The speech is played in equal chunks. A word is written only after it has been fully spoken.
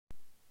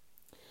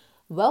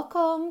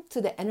Welcome to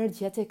the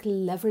Energetic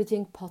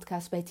Leveraging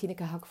podcast by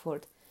Tineke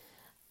Hakvoort.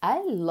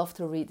 I love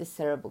to read the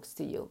Sarah books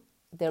to you.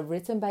 They're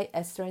written by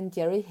Esther and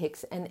Jerry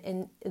Hicks, and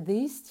in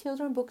these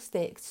children books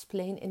they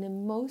explain in the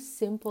most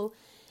simple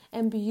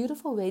and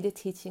beautiful way the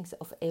teachings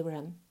of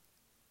Abraham.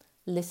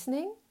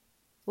 Listening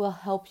will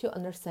help you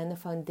understand the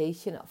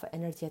foundation of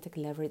energetic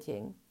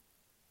leveraging.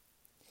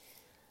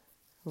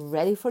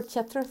 Ready for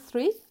chapter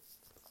 3?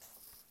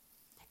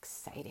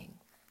 Exciting.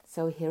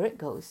 So here it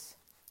goes.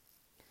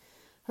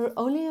 Her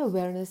only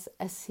awareness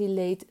as she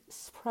laid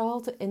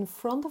sprawled in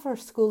front of her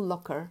school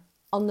locker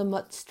on the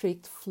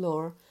mud-streaked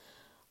floor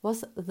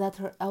was that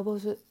her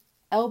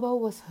elbow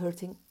was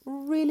hurting,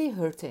 really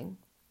hurting.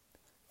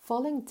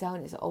 Falling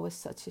down is always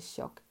such a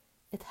shock.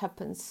 It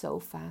happens so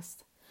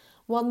fast.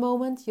 One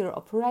moment you're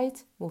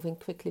upright, moving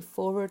quickly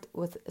forward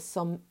with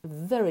some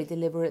very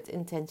deliberate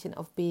intention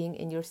of being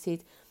in your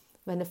seat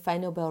when the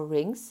final bell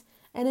rings,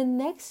 and the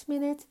next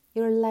minute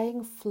you're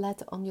lying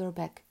flat on your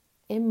back,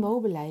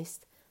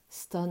 immobilized,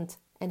 stunned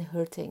and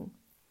hurting.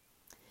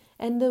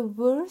 And the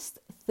worst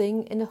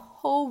thing in the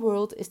whole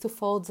world is to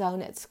fall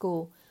down at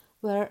school,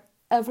 where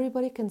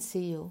everybody can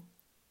see you.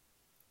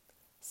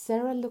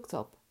 Sarah looked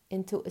up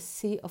into a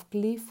sea of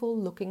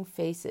gleeful-looking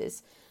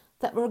faces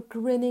that were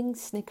grinning,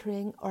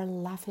 snickering, or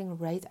laughing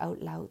right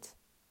out loud.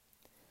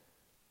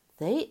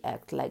 They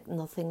act like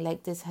nothing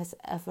like this has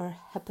ever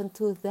happened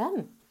to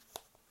them.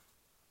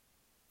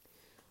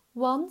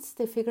 Once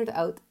they figured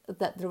out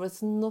that there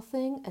was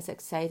nothing as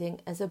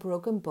exciting as a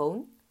broken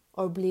bone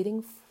or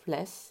bleeding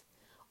flesh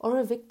or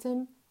a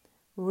victim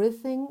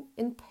writhing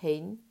in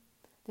pain,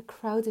 the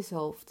crowd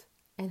dissolved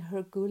and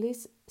her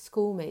ghoulish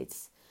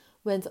schoolmates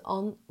went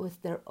on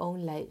with their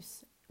own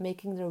lives,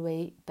 making their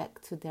way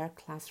back to their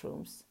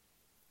classrooms.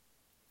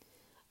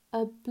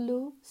 A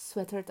blue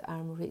sweatered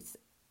arm reached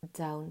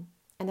down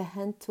and a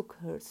hand took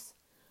hers,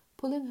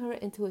 pulling her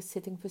into a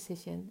sitting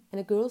position,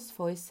 and a girl's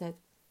voice said,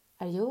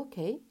 "Are you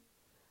okay?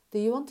 Do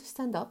you want to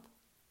stand up?"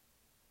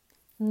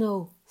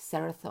 No,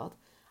 Sarah thought.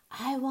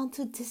 I want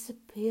to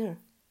disappear.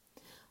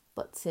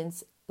 But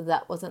since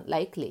that wasn't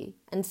likely,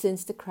 and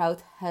since the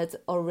crowd had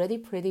already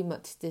pretty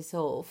much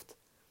dissolved,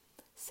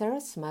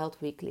 Sarah smiled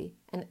weakly,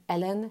 and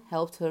Ellen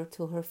helped her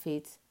to her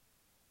feet.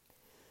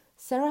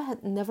 Sarah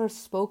had never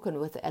spoken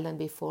with Ellen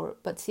before,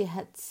 but she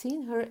had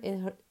seen her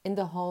in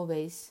the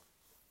hallways.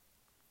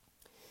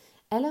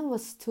 Ellen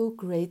was 2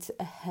 grades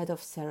ahead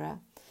of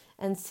Sarah,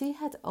 and she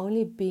had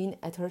only been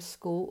at her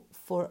school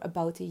for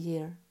about a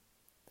year.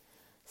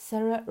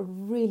 Sarah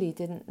really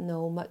didn't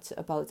know much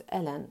about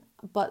Ellen,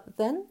 but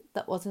then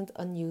that wasn't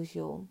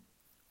unusual.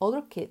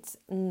 Older kids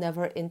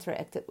never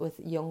interacted with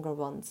younger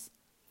ones.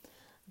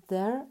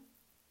 There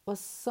was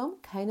some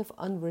kind of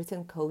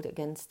unwritten code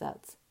against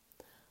that.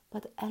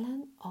 But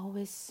Ellen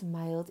always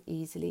smiled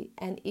easily,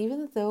 and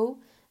even though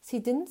she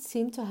didn't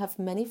seem to have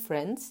many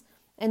friends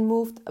and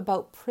moved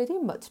about pretty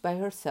much by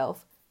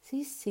herself,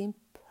 she seemed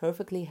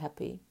perfectly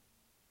happy.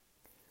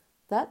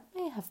 That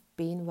may have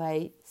been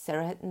why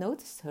Sarah had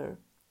noticed her.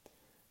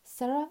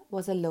 Sarah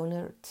was a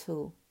loner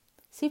too.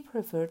 She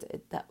preferred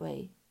it that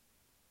way.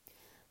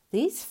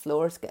 "These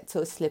floors get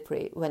so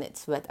slippery when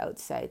it's wet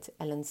outside,"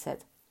 Ellen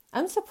said.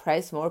 "I'm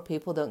surprised more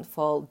people don't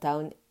fall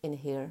down in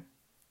here."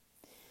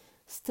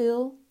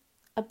 Still,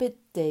 a bit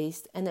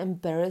dazed and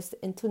embarrassed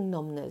into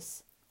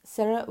numbness,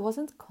 Sarah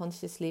wasn't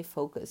consciously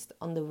focused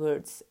on the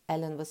words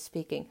Ellen was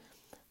speaking,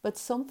 but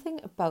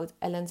something about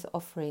Ellen's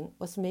offering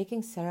was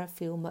making Sarah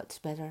feel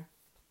much better.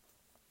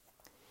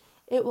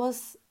 It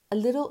was a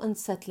little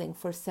unsettling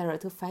for Sarah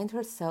to find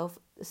herself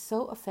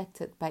so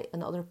affected by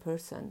another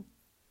person.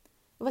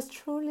 It was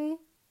truly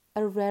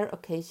a rare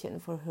occasion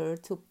for her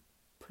to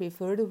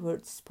prefer the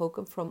words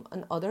spoken from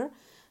another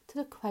to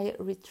the quiet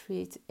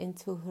retreat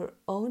into her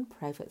own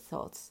private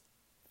thoughts.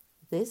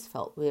 This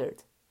felt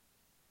weird.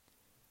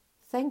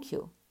 "Thank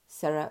you,"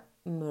 Sarah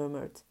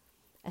murmured,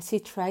 as she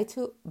tried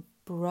to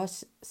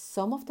brush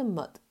some of the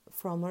mud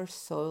from her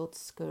soiled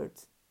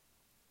skirt.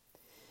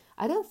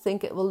 "I don't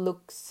think it will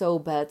look so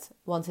bad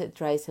once it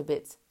dries a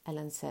bit,"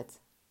 Ellen said.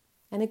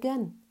 And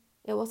again,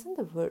 it wasn't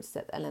the words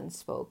that Ellen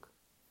spoke.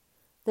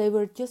 They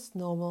were just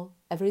normal,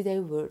 everyday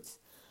words,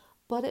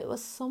 but it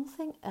was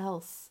something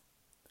else,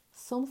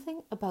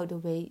 something about the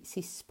way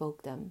she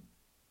spoke them.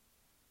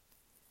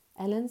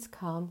 Ellen's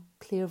calm,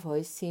 clear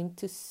voice seemed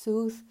to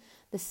soothe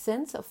the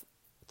sense of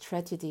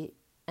tragedy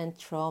and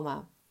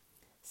trauma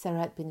Sarah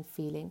had been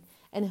feeling,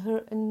 and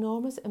her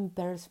enormous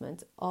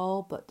embarrassment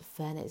all but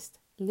vanished,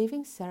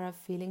 leaving Sarah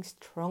feeling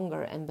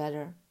stronger and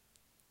better.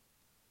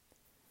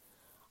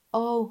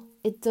 "Oh,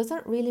 it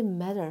doesn't really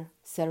matter,"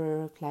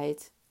 Sarah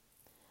replied.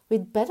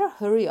 "We'd better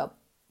hurry up,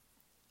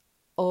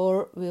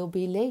 or we'll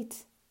be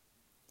late."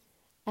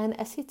 And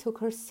as she took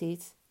her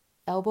seat,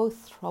 elbow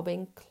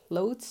throbbing,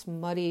 clothes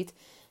muddied,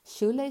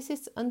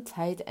 shoelaces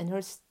untied, and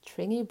her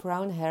stringy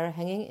brown hair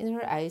hanging in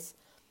her eyes,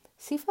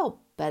 she felt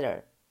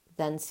better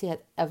than she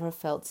had ever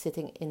felt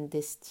sitting in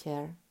this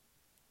chair.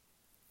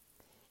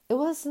 It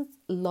wasn't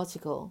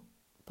logical,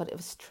 but it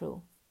was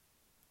true.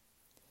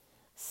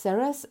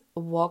 Sarah's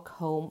walk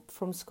home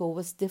from school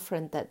was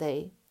different that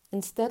day.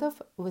 Instead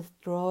of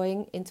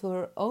withdrawing into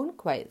her own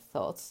quiet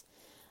thoughts,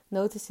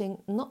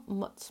 noticing not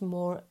much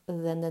more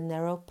than the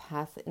narrow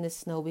path in the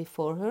snow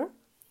before her,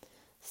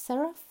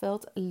 Sarah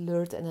felt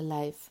alert and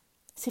alive.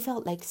 She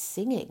felt like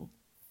singing.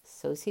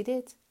 So she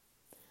did.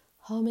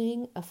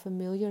 Humming a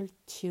familiar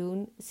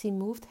tune, she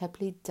moved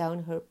happily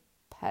down her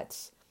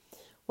path,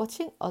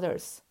 watching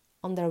others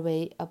on their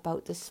way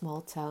about the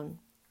small town.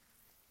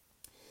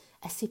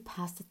 As she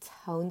passed the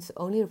town's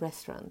only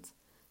restaurant,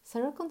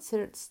 Sarah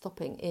considered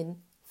stopping in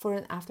for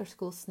an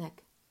after-school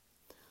snack.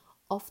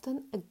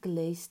 Often a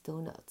glazed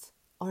donut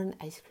or an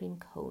ice cream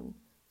cone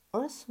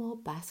or a small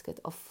basket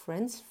of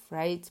French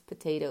fried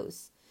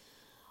potatoes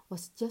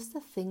was just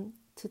a thing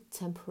to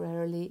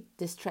temporarily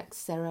distract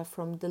Sarah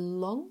from the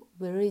long,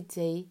 weary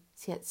day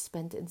she had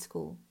spent in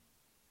school.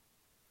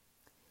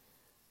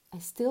 I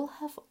still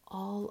have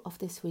all of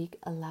this week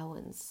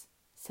allowance,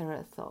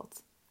 Sarah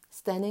thought,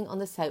 standing on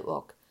the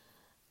sidewalk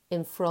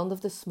in front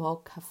of the small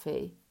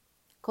cafe,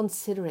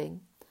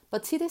 considering,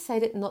 but she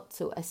decided not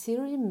to as she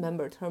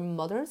remembered her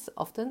mother's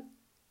often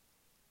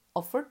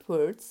offered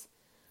words,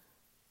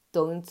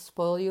 "Don't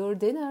spoil your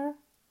dinner."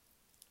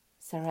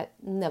 Sarah had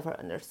never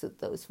understood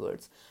those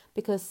words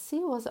because she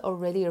was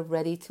already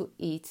ready to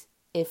eat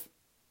if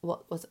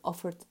what was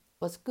offered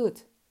was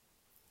good.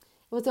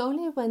 It was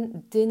only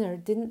when dinner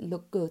didn't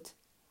look good,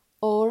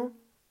 or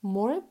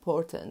more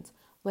important,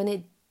 when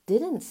it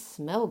didn't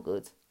smell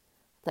good,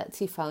 that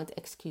she found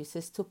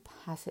excuses to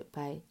pass it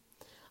by,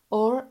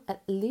 or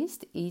at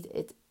least eat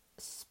it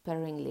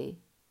sparingly.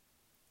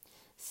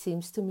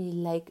 Seems to me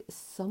like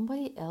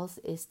somebody else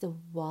is the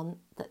one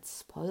that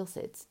spoils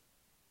it.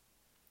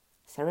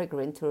 Sarah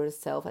grinned to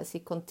herself as she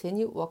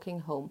continued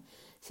walking home.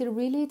 She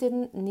really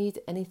didn't need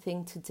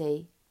anything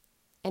today.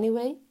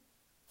 Anyway,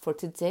 for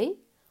today,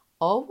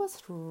 all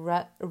was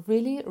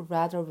really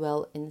rather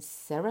well in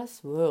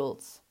Sarah's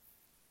world.